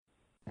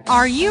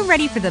Are you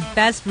ready for the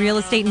best real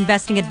estate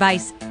investing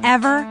advice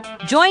ever?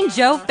 Join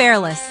Joe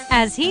Fairless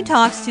as he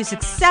talks to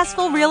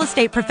successful real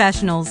estate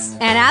professionals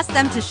and asks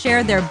them to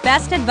share their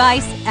best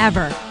advice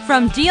ever.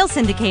 From deal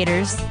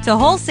syndicators to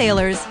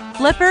wholesalers,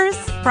 flippers,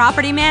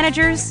 property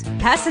managers,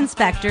 pest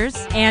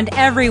inspectors, and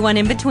everyone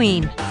in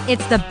between.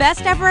 It's the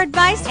best ever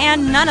advice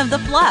and none of the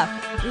fluff.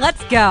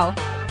 Let's go.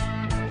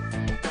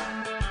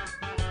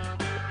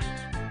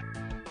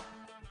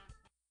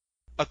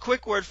 A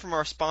quick word from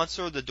our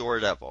sponsor, The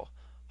Door Devil.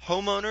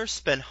 Homeowners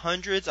spend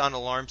hundreds on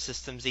alarm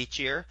systems each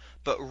year,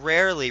 but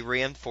rarely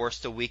reinforce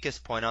the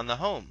weakest point on the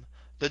home,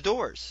 the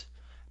doors.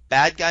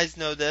 Bad guys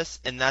know this,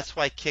 and that's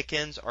why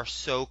kick-ins are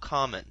so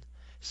common.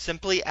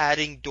 Simply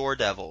adding Door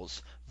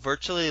Devils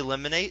virtually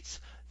eliminates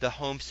the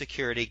home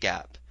security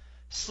gap.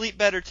 Sleep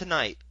better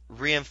tonight.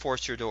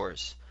 Reinforce your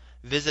doors.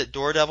 Visit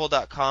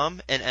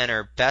doordevil.com and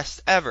enter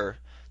Best Ever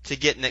to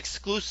get an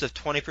exclusive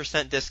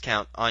 20%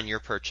 discount on your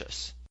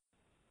purchase.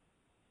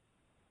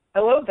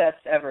 Hello,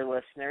 Best Ever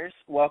listeners.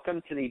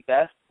 Welcome to the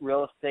Best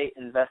Real Estate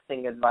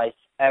Investing Advice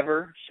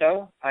Ever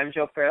show. I'm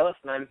Joe Fairless,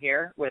 and I'm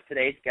here with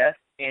today's guest,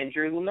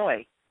 Andrew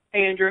Lanois.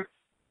 Hey, Andrew.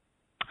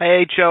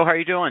 Hey, Joe. How are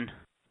you doing?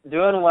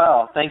 Doing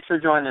well. Thanks for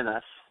joining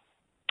us.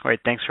 All right.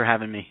 Thanks for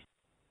having me.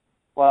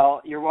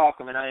 Well, you're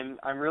welcome, and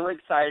I'm really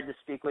excited to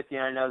speak with you.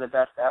 I know the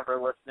Best Ever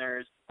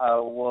listeners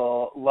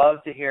will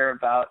love to hear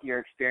about your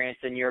experience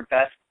and your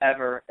best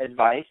ever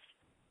advice.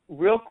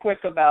 Real quick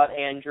about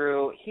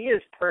Andrew, he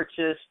has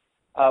purchased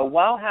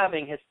while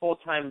having his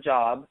full-time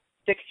job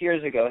 6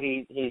 years ago.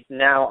 He's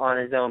now on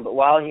his own, but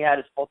while he had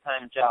his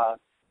full-time job,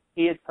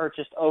 he had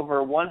purchased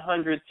over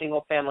 100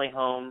 single-family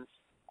homes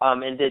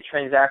and did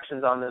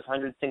transactions on those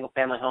 100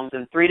 single-family homes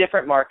in 3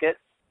 different markets,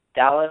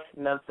 Dallas,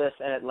 Memphis,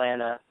 and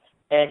Atlanta.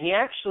 And he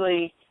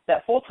actually,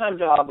 that full-time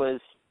job was,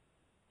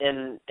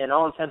 in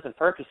all intents and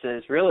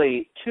purposes,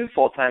 really 2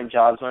 full-time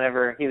jobs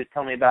whenever he was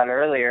telling me about it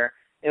earlier.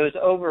 It was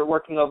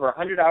working over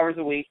 100 hours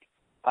a week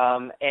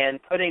and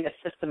putting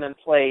a system in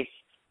place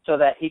so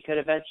that he could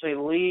eventually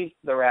leave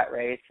the rat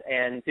race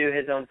and do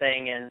his own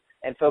thing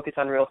and focus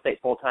on real estate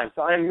full-time.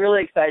 So I'm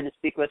really excited to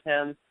speak with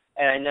him,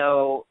 and I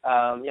know,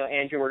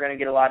 Andrew, we're going to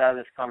get a lot out of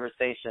this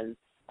conversation.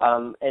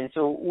 And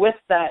so with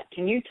that,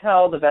 can you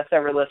tell the Best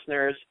Ever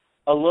listeners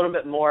a little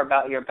bit more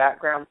about your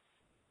background?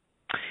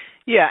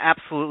 Yeah,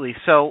 absolutely.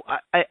 So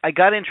I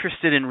got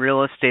interested in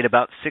real estate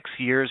about 6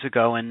 years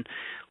ago, and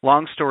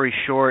long story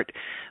short,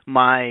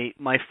 my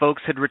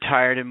folks had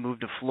retired and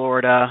moved to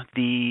Florida.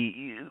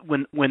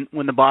 When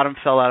the bottom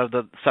fell out of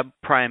the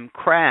subprime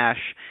crash,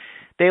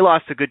 they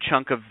lost a good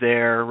chunk of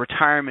their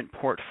retirement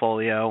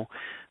portfolio.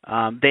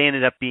 They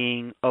ended up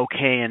being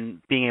okay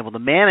and being able to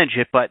manage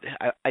it, but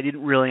I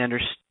didn't really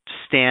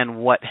understand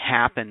what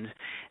happened.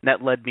 And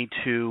that led me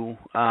to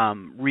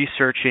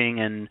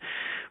researching and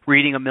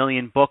reading a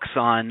million books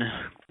on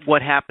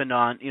what happened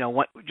on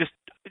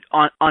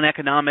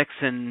economics,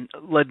 and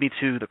led me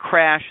to the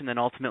crash and then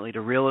ultimately to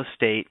real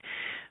estate.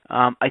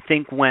 I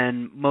think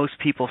when most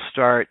people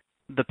start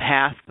the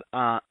path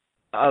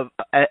as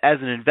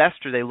an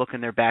investor, they look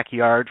in their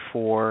backyard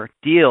for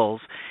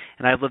deals.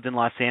 And I've lived in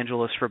Los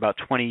Angeles for about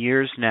 20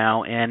 years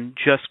now, and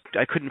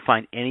I couldn't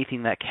find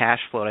anything that cash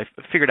flowed. I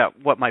figured out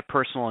what my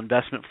personal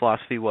investment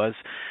philosophy was,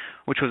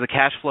 which was a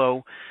cash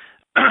flow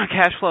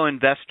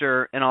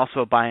investor and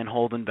also a buy and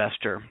hold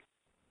investor.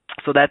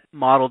 So that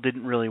model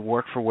didn't really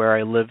work for where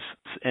I live,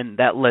 and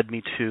that led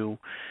me to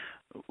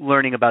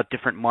learning about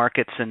different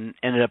markets and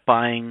ended up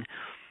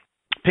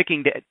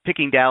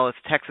picking Dallas,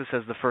 Texas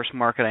as the first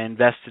market I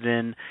invested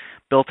in,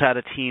 built out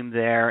a team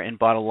there and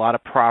bought a lot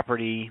of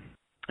property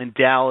in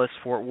Dallas,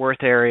 Fort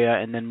Worth area,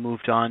 and then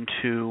moved on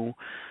to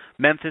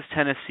Memphis,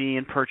 Tennessee,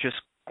 and purchased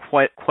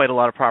quite a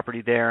lot of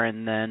property there.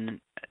 And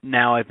then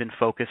now I've been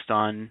focused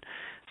on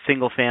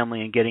single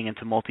family and getting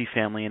into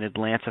multifamily in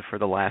Atlanta for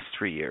the last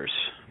 3 years.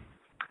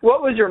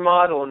 What was your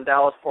model in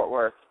Dallas, Fort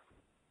Worth?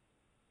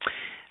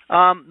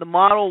 The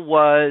model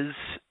was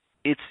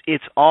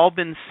it's all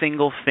been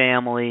single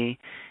family,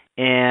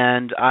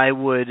 and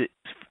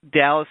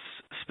Dallas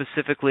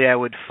specifically, I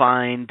would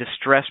find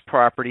distressed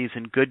properties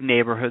in good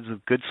neighborhoods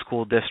with good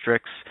school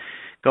districts,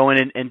 go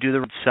in and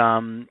do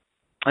and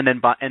then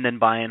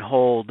buy and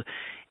hold,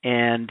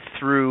 and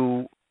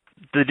through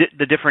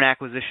the different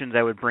acquisitions,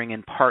 I would bring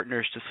in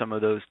partners to some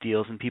of those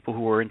deals and people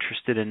who were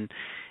interested in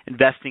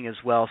investing as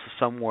well. So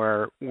some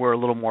were a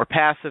little more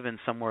passive and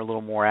some were a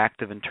little more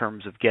active in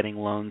terms of getting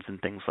loans and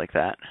things like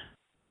that.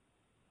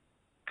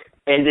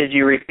 And did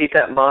you repeat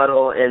that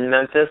model in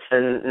Memphis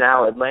and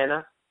now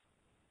Atlanta?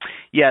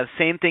 Yeah,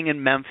 same thing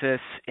in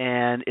Memphis,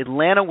 and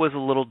Atlanta was a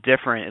little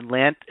different.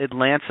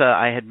 Atlanta,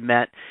 I had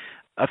met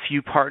a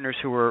few partners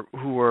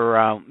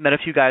met a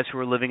few guys who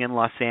were living in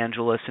Los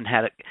Angeles and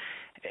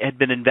had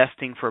been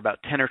investing for about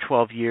 10 or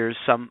 12 years,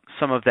 some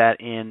of that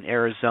in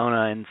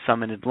Arizona and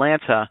some in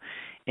Atlanta,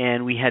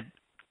 and we had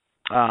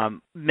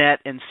met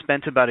and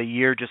spent about a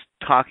year just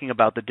talking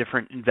about the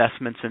different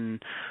investments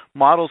and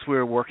models we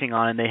were working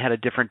on, and they had a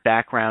different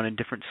background and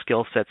different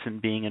skill sets in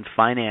being in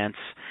finance.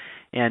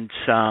 And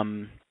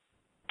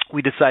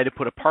we decided to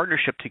put a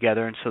partnership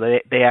together, and so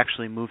they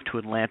actually moved to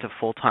Atlanta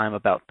full time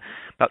about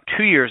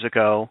 2 years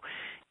ago,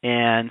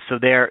 and so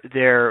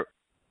they're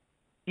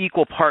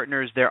equal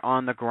partners. They're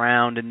on the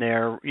ground, and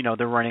they're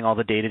running all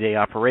the day-to-day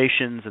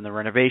operations and the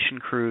renovation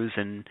crews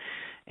and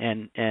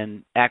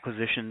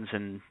acquisitions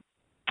and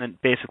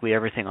basically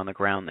everything on the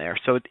ground there.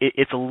 So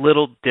it's a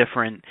little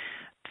different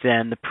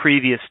than the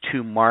previous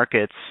two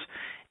markets,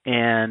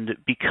 and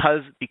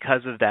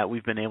because of that,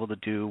 we've been able to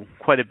do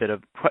quite a bit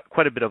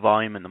of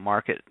volume in the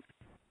market.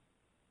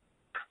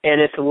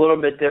 And it's a little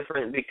bit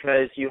different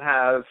because you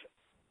have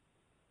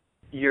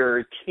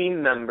your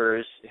team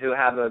members who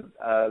have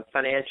a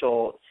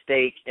financial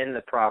stake in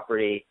the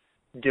property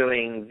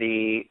doing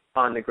the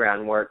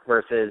on-the-ground work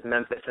versus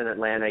Memphis and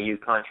Atlanta, you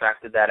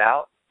contracted that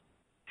out?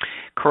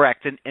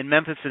 Correct. In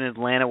Memphis and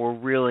Atlanta,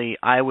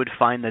 I would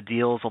find the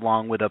deals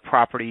along with a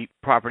property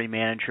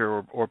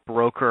manager or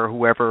broker or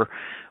whoever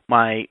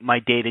my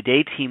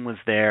day-to-day team was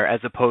there,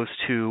 as opposed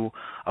to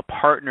a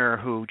partner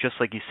who, just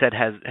like you said,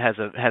 has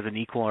an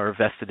equal or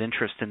vested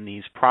interest in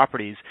these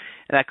properties.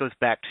 And that goes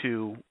back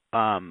to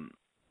our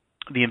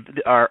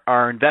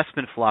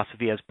investment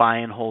philosophy as buy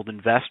and hold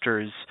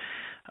investors.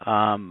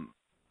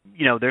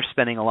 They're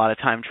spending a lot of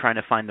time trying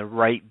to find the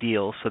right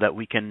deal so that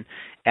we can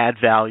add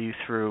value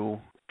through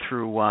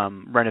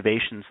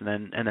renovations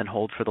and then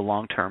hold for the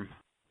long term.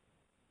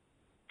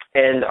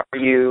 And are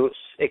you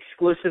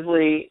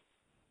exclusively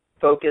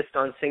focused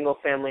on single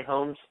family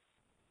homes?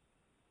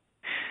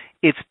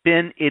 It's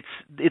been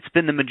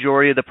the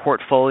majority of the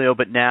portfolio,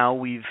 but now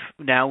we've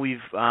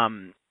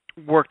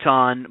worked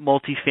on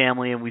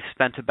multifamily, and we've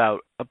spent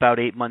about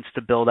 8 months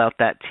to build out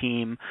that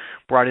team,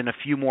 brought in a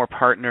few more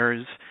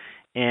partners,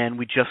 and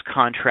we just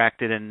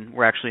contracted, and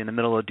we're actually in the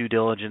middle of due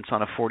diligence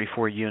on a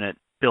 44-unit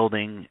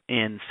building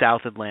in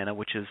South Atlanta,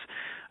 which is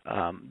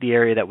the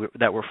area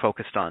that we're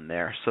focused on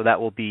there. So that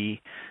will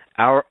be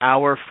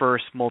our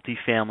first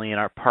multifamily, and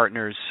our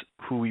partners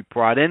who we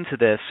brought into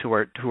this, who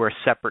are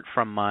separate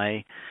from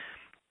my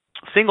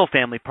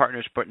single-family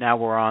partners, but now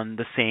we're on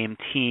the same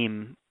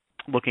team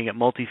looking at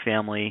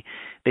multifamily.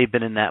 They've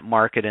been in that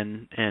market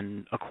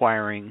and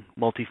acquiring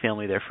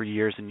multifamily there for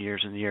years and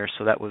years and years.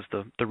 So that was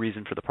the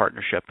reason for the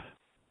partnership.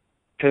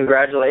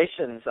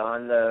 Congratulations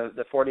on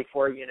the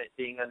 44 unit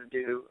being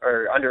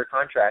under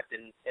contract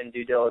and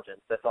due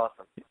diligence. That's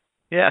awesome.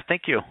 Yeah,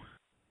 thank you.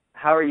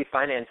 How are you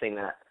financing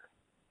that?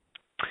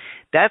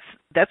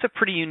 That's a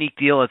pretty unique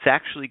deal. It's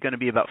actually going to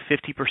be about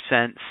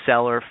 50%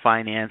 seller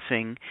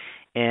financing,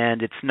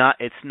 and it's not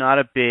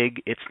a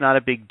big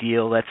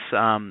deal. That's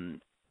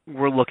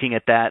we're looking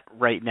at that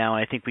right now.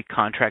 I think we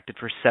contracted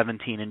for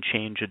 17 and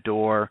change a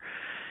door.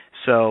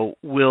 So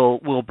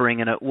we'll bring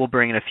in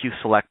a few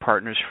select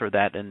partners for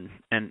that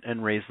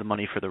and raise the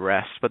money for the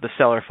rest. But the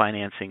seller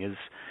financing is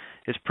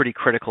pretty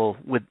critical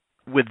with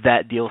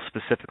that deal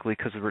specifically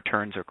because the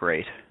returns are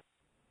great.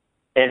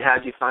 And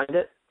how'd you find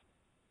it?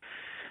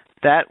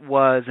 That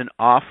was an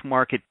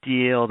off-market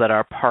deal that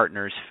our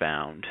partners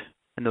found,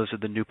 and those are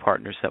the new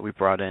partners that we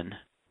brought in.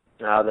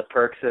 The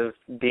perks of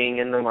being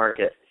in the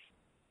market.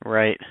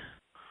 Right.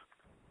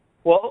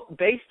 Well,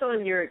 based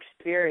on your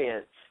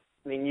experience,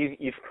 I mean,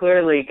 you've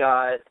clearly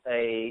got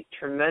a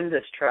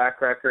tremendous track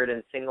record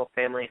in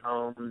single-family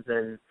homes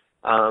and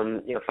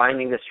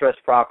finding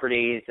distressed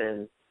properties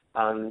and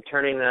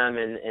turning them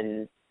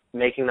and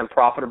making them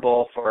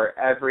profitable for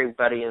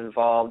everybody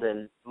involved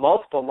in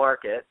multiple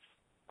markets,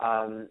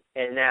 and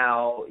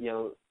now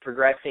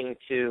progressing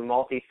to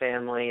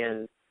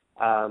multifamily.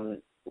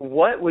 And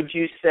what would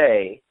you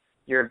say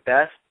your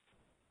best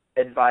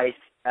advice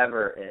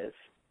ever is?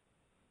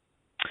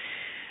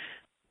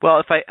 Well,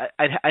 if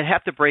I'd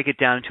have to break it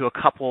down into a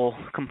couple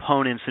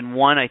components, and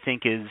one I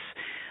think is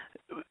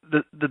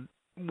the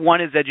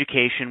one is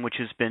education, which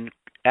has been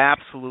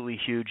absolutely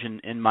huge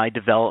in my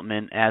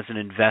development as an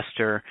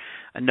investor.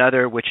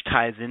 Another, which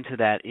ties into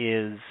that,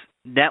 is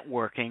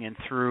networking, and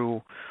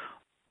through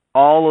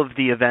all of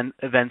the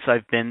events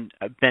I've been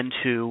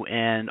to,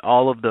 and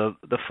all of the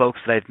folks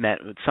that I've met,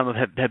 some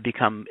have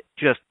become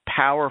just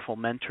powerful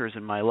mentors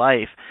in my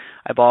life.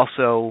 I've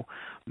also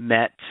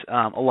met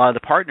a lot of the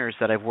partners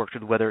that I've worked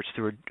with, whether it's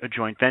through a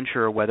joint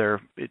venture or whether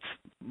it's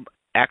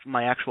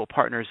my actual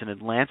partners in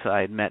Atlanta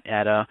I had met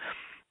at a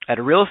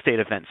real estate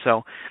event.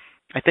 So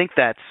I think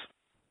that's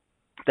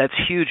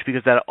huge,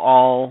 because that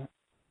all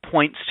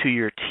points to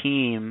your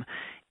team,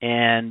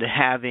 and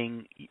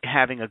having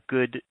a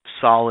good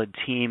solid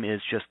team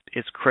is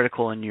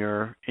critical in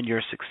your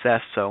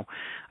success. So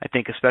I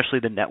think especially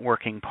the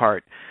networking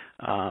part,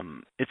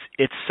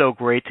 it's so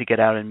great to get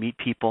out and meet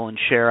people and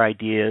share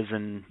ideas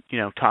and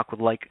talk with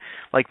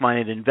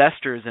like-minded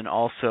investors, and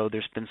also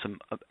there's been some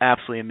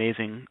absolutely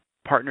amazing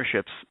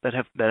partnerships that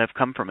have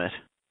come from it.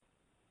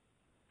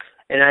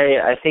 And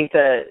I think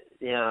that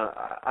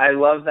I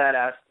love that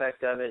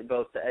aspect of it,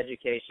 both the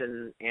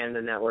education and the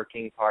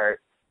networking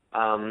part.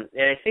 And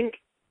I think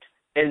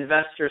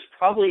investors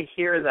probably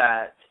hear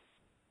that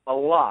a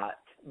lot,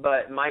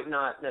 but might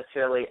not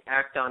necessarily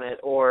act on it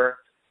or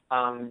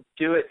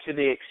do it to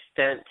the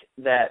extent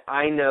that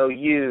I know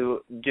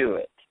you do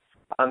it.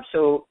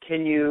 So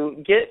can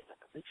you get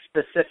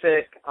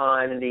specific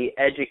on the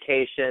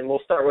education?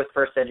 We'll start with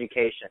first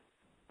education.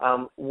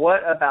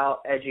 What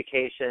about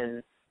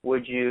education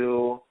would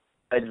you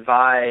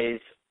advise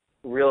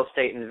real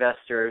estate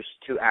investors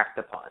to act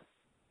upon?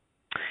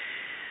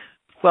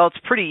 Well, it's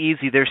pretty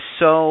easy. There's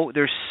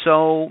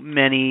so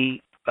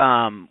many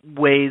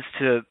ways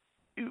to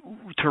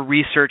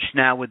research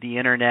now with the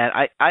internet.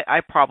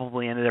 I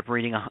probably ended up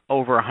reading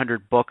over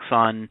 100 books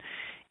on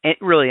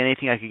really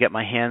anything I could get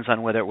my hands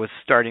on, whether it was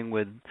starting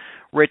with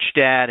Rich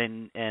Dad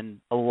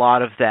and a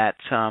lot of that,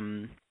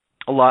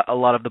 a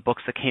lot of the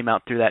books that came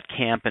out through that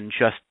camp, and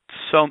just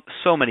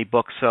so many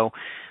books. So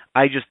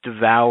I just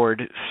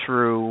devoured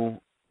through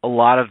a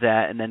lot of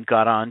that, and then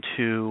got on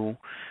to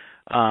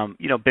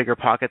Bigger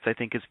Pockets. I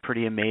think is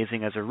pretty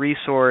amazing as a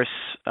resource.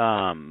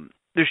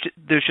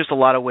 There's just a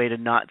lot of way to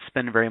not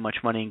spend very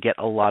much money and get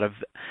a lot of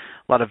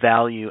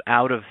value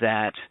out of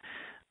that.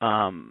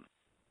 And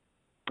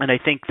I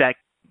think that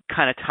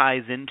kind of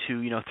ties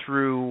into,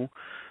 through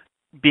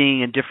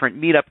being in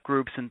different meetup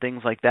groups and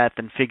things like that,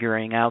 then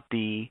figuring out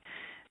the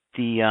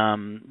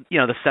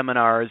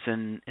seminars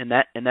and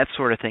that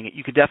sort of thing.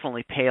 You could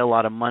definitely pay a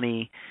lot of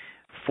money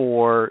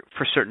for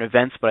certain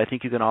events, but I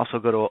think you can also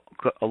go to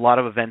a lot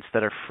of events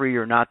that are free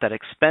or not that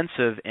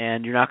expensive,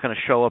 and you're not going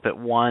to show up at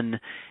one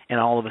and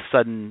all of a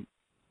sudden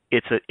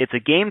it's a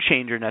game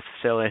changer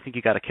necessarily. I think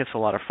you got to kiss a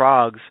lot of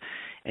frogs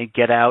and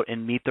get out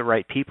and meet the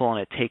right people, and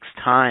it takes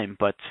time.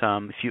 But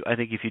I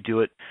think if you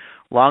do it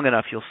long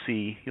enough, you'll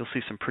see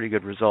some pretty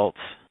good results.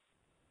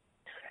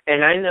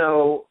 And I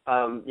know,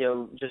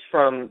 just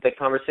from the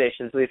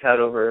conversations we've had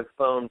over the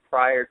phone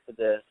prior to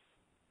this,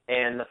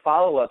 and the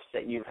follow-ups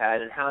that you've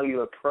had and how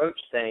you approach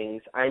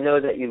things, I know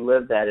that you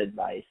live that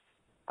advice.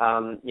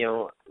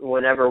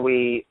 Whenever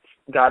we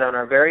got on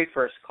our very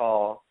first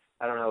call,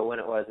 I don't know when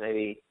it was,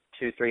 maybe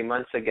 2-3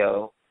 months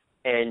ago,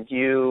 and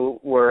you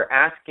were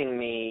asking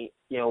me,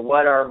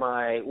 what are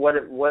my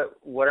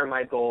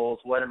goals?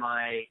 What am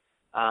I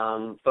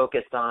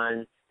focused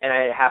on? And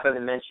I happened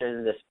to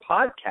mention this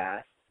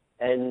podcast,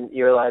 and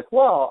you're like,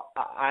 well,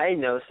 I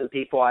know some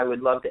people I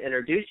would love to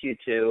introduce you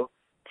to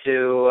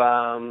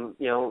to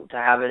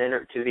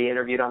be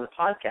interviewed on the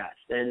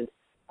podcast. And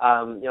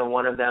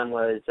one of them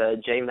was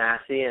Jay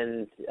Massey,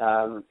 and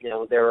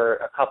there were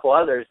a couple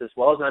others as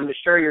well. And I'm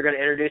sure you're going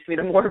to introduce me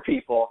to more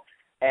people.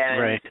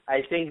 And right. I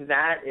think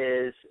that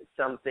is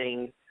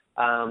something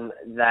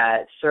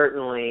that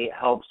certainly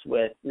helps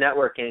with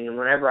networking. And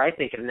whenever I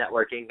think of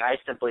networking, I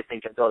simply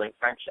think of building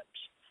friendships.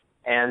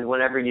 And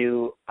whenever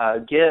you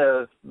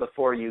give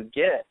before you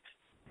get,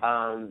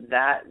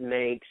 that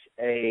makes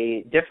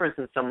a difference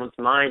in someone's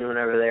mind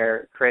whenever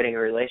they're creating a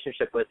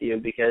relationship with you,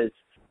 because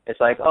it's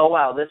like, oh,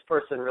 wow, this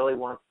person really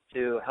wants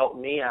to help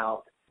me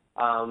out.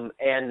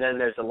 And then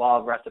there's a law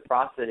of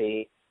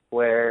reciprocity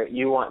where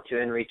you want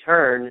to, in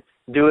return,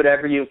 do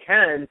whatever you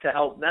can to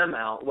help them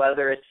out,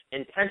 whether it's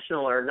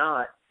intentional or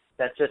not.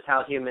 That's just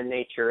how human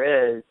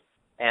nature is.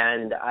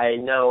 And I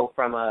know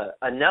from a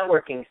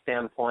networking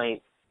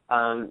standpoint,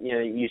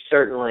 you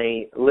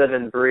certainly live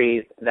and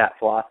breathe that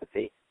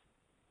philosophy.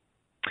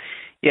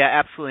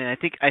 Yeah, absolutely. And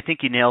I think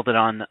you nailed it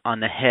on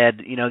the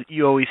head.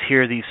 You always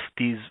hear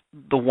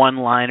the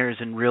one-liners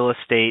in real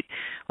estate,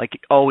 like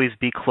always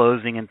be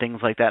closing and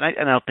things like that.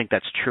 And I don't think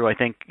that's true. I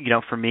think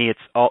for me, it's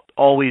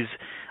always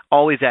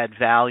add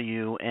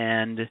value.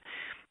 And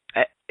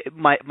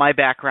my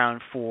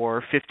background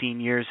for 15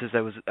 years is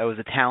I was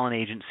a talent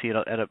agency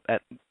at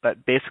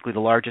basically the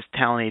largest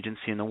talent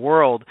agency in the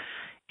world,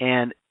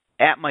 and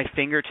at my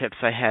fingertips,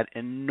 I had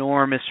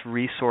enormous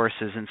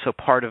resources, and so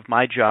part of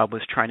my job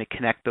was trying to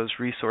connect those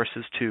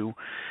resources to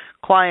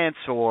clients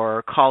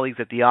or colleagues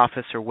at the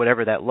office or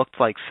whatever that looked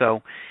like.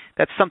 So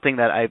that's something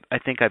that I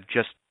think I've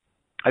just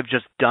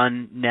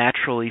done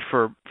naturally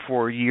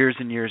for years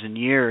and years and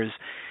years.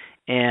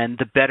 And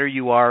the better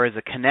you are as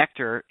a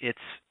connector,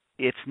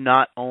 it's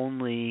not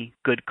only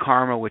good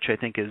karma, which I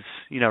think is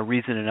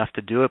reason enough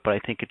to do it, but I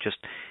think it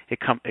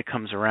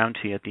comes around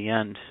to you at the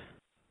end.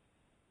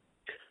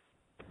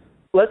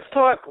 Let's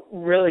talk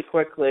really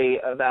quickly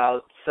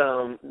about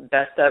some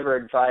best ever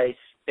advice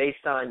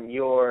based on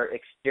your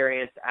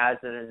experience as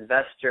an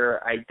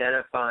investor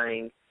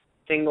identifying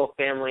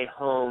single-family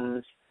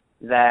homes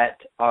that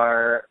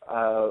are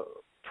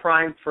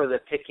primed for the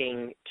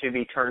picking to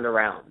be turned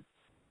around.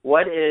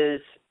 What is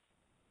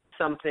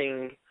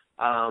something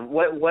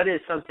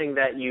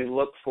that you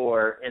look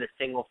for in a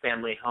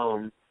single-family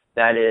home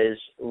that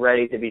is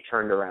ready to be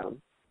turned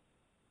around?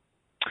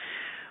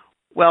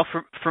 Well,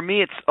 for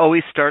me, it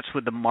always starts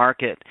with the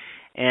market.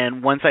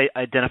 And once I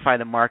identify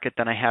the market,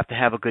 then I have to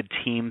have a good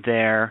team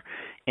there.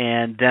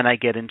 And then I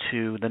get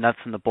into the nuts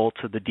and the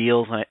bolts of the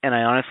deals. And I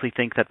honestly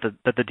think that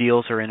the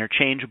deals are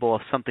interchangeable.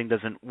 If something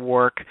doesn't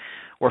work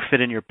or fit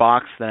in your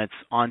box, then it's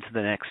on to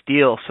the next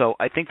deal. So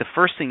I think the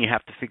first thing you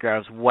have to figure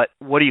out is what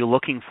are you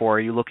looking for?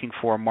 Are you looking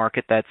for a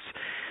market that's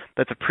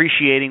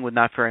appreciating with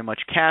not very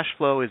much cash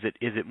flow? Is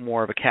it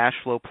more of a cash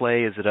flow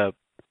play? Is it a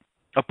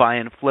buy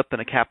and flip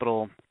and a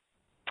capital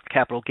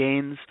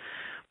gains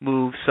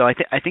move. So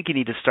I think you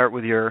need to start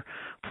with your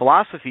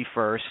philosophy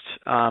first.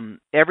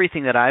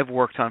 Everything that I've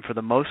worked on for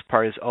the most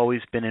part has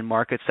always been in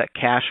markets that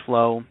cash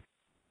flow.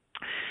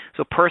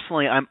 So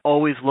personally, I'm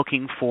always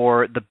looking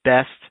for the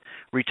best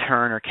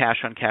return or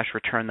cash-on-cash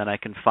return that I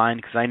can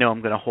find, because I know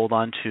I'm going to hold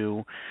on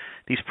to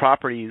these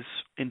properties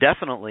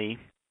indefinitely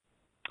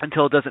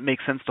until it doesn't make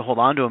sense to hold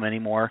on to them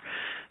anymore.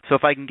 So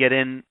if I can get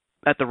in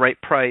at the right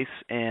price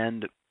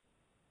and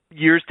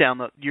years down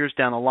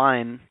the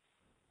line,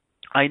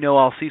 I know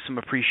I'll see some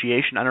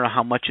appreciation. I don't know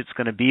how much it's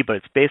going to be, but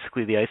it's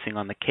basically the icing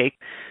on the cake,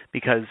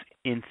 because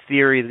in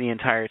theory, the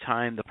entire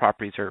time the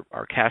properties are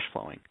cash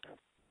flowing.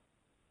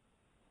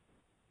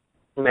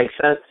 Makes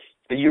sense.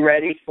 Are you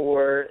ready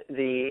for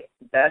the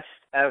best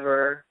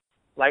ever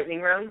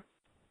lightning round?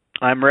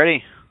 I'm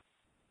ready.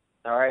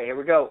 All right, here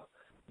we go.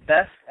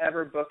 Best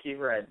ever book you've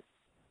read?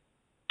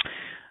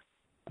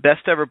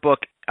 Best ever book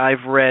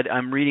I've read,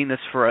 I'm reading this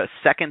for a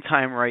second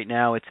time right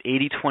now. It's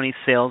 80/20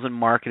 Sales and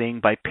Marketing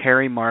by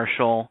Perry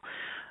Marshall.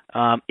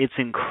 It's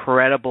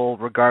incredible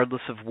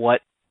regardless of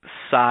what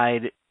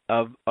side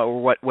of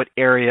or what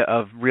area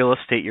of real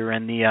estate you're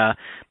in. The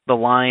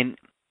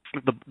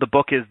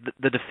book is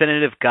The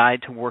Definitive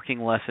Guide to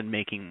Working Less and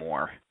Making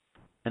More.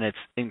 And it's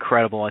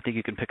incredible. I think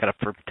you can pick it up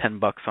for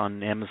 $10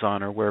 on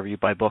Amazon or wherever you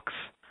buy books.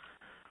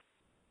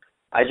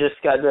 I just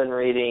got done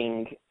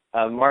reading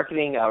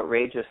Marketing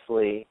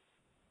Outrageously,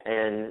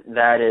 and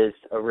that is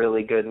a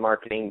really good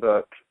marketing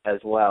book as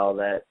well,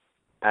 that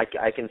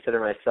I consider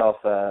myself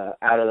a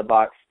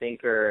out-of-the-box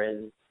thinker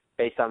and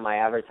based on my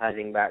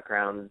advertising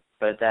background,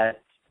 but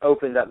that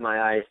opened up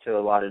my eyes to a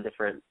lot of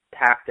different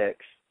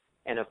tactics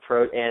and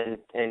approach and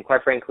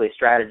quite frankly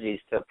strategies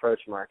to approach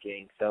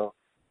marketing. So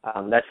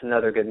that's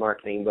another good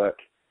marketing book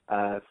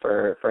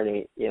for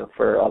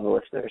all the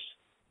listeners.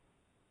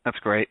 That's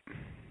great.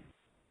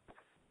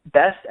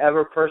 Best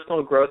ever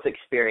personal growth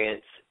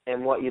experience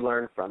and what you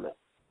learned from it.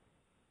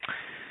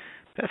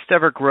 Best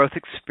ever growth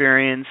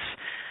experience.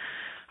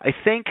 I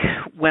think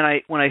when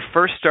I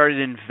first started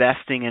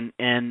investing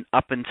and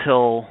up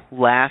until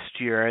last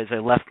year, as I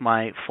left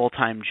my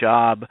full-time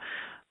job,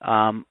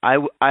 I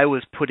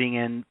was putting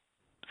in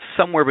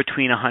somewhere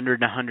between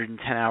 100 and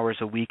 110 hours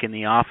a week in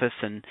the office,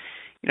 and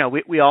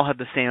we all have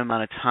the same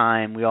amount of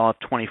time. We all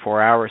have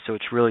 24 hours, so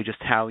it's really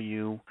just how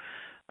you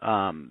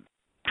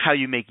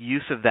make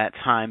use of that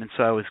time. And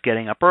so I was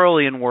getting up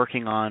early and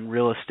working on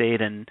real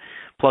estate and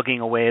plugging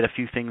away at a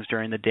few things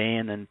during the day,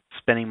 and then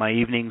spending my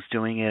evenings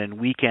doing it and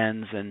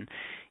weekends. And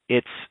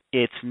it's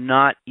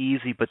not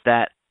easy, but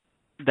that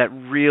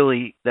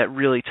really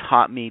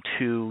taught me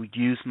to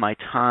use my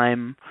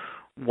time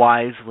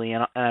wisely,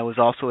 and I was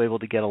also able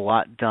to get a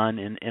lot done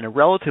in a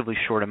relatively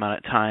short amount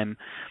of time.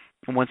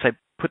 And once I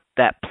put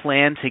that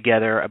plan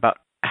together about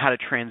how to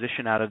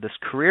transition out of this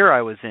career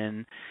I was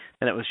in,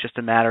 then it was just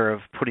a matter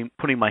of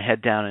putting my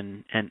head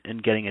down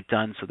and getting it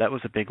done. So that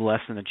was a big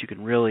lesson, that you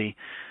can really,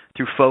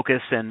 through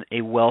focus and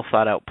a well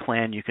thought out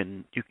plan, you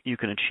can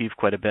achieve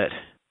quite a bit.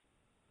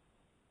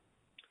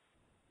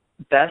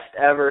 Best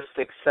ever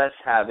success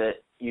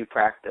habit you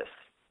practice?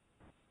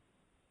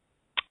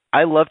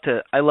 I love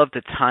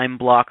to time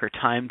block or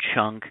time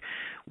chunk,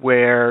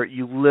 where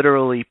you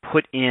literally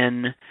put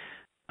in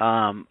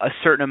a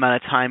certain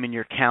amount of time in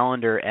your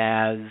calendar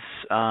as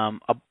a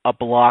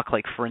block.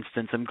 Like, for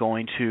instance, I'm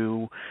going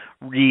to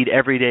read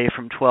every day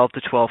from 12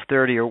 to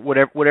 12:30 or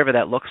whatever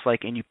that looks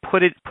like, and you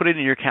put it in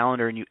your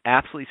calendar and you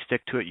absolutely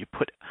stick to it. You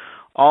put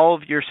all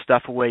of your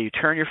stuff away. You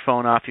turn your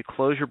phone off. You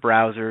close your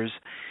browsers.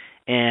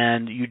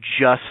 And you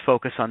just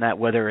focus on that,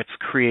 whether it's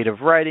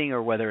creative writing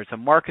or whether it's a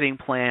marketing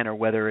plan or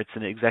whether it's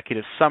an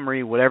executive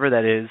summary, whatever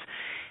that is.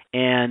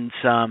 And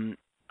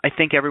I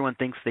think everyone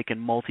thinks they can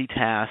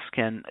multitask,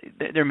 and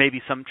there may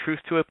be some truth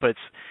to it, but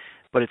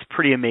it's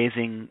pretty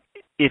amazing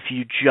if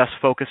you just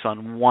focus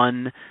on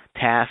one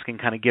task and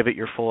kind of give it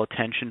your full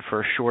attention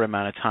for a short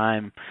amount of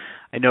time.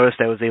 I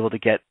noticed I was able to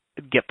get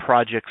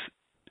projects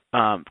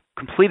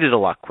completed a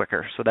lot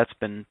quicker, so that's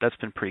been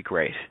pretty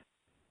great.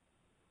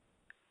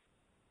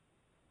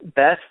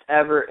 Best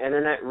ever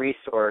internet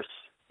resource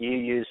you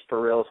use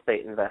for real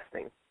estate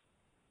investing?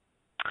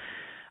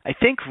 I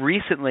think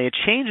recently, it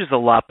changes a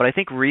lot, but I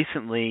think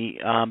recently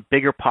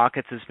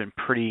BiggerPockets has been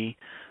pretty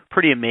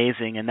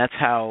amazing, and that's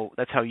how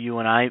you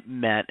and I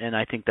met, and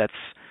I think that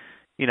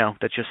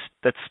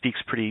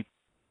speaks pretty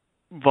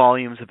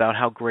volumes about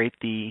how great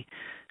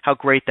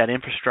that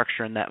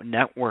infrastructure and that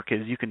network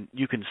is.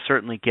 You can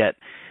certainly get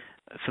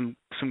some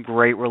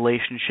great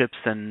relationships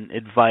and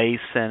advice,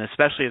 and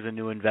especially as a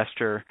new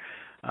investor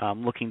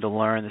looking to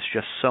learn, there's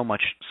just so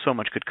much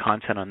good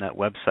content on that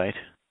website.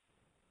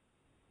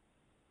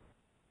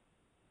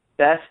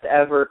 Best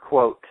ever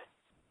quote?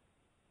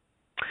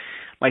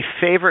 My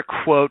favorite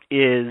quote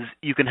is,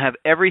 "You can have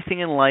everything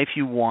in life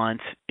you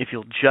want if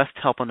you'll just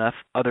help enough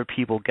other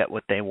people get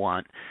what they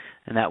want,"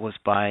 and that was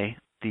by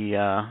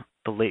the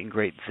late and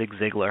great Zig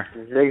Ziglar.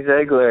 Zig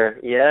Ziglar,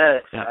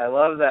 yes, yeah. I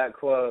love that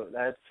quote.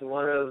 That's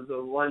one of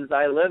the ones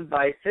I live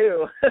by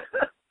too.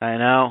 I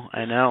know,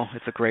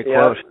 it's a great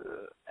quote.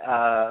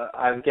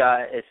 I've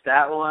got it's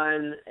that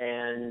one,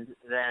 and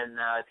then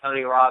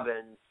Tony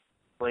Robbins,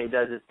 when he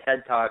does his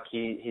TED Talk,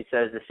 he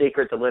says the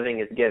secret to living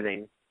is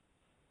giving.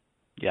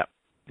 Yep,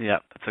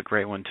 that's a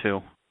great one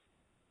too.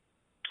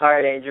 All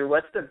right, Andrew,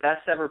 what's the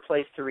best ever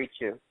place to reach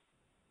you?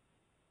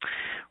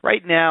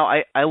 Right now,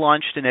 I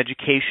launched an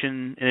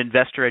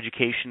investor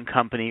education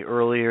company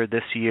earlier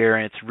this year,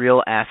 and it's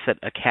Real Asset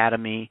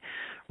Academy,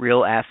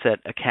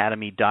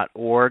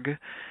 realassetacademy.org.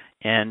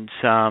 And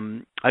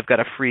I've got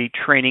a free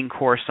training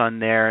course on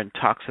there and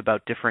talks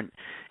about different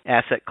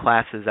asset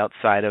classes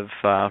outside of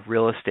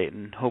real estate,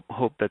 and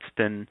hope that's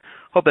a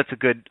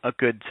good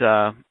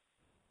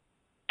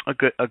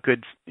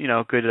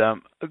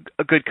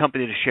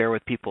company to share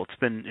with people. It's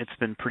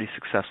been pretty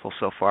successful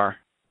so far.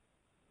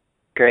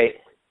 Great.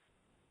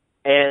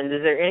 And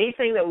is there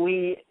anything that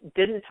we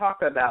didn't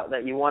talk about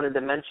that you wanted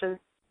to mention?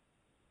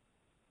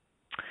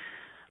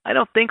 I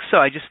don't think so.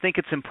 I just think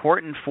it's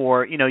important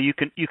for, you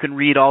can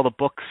read all the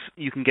books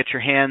you can get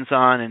your hands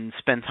on and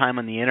spend time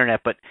on the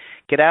internet, but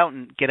get out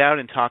and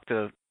talk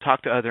to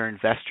other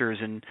investors,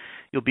 and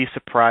you'll be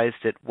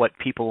surprised at what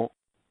people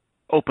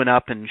open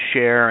up and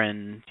share,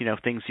 and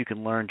things you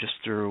can learn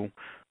just through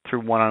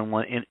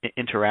one-on-one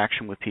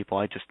interaction with people.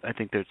 I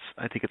think it's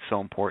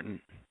so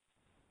important.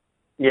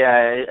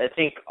 Yeah, I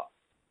think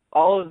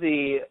all of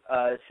the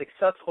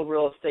successful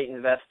real estate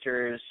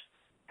investors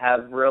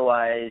have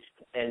realized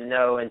and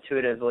know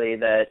intuitively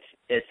that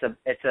it's a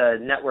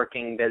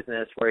networking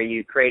business where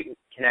you create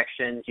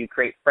connections, you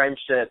create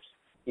friendships,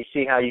 you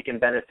see how you can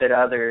benefit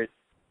others,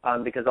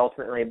 because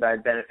ultimately by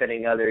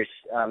benefiting others,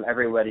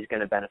 everybody's going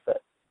to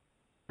benefit.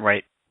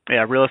 Right.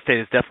 Yeah, real estate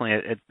is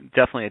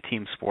definitely a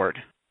team sport.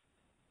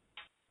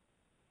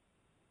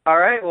 All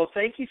right. Well,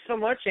 thank you so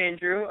much,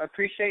 Andrew. I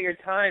appreciate your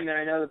time, and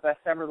I know the Best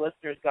Ever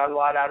listeners got a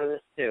lot out of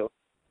this too.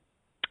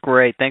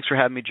 Great. Thanks for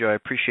having me, Joe. I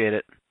appreciate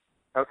it.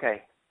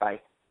 Okay. Bye.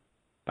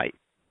 Bye.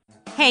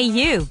 Hey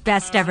you,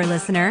 Best Ever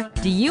listener.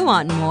 Do you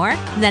want more?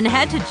 Then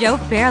head to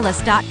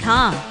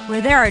joefairless.com,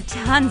 where there are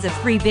tons of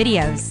free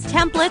videos,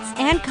 templates,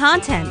 and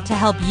content to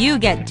help you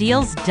get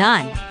deals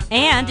done.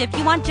 And if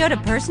you want Joe to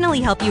personally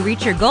help you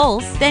reach your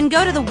goals, then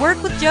go to the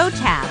Work with Joe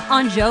tab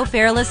on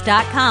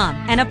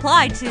joefairless.com and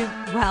apply to,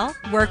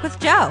 work with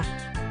Joe.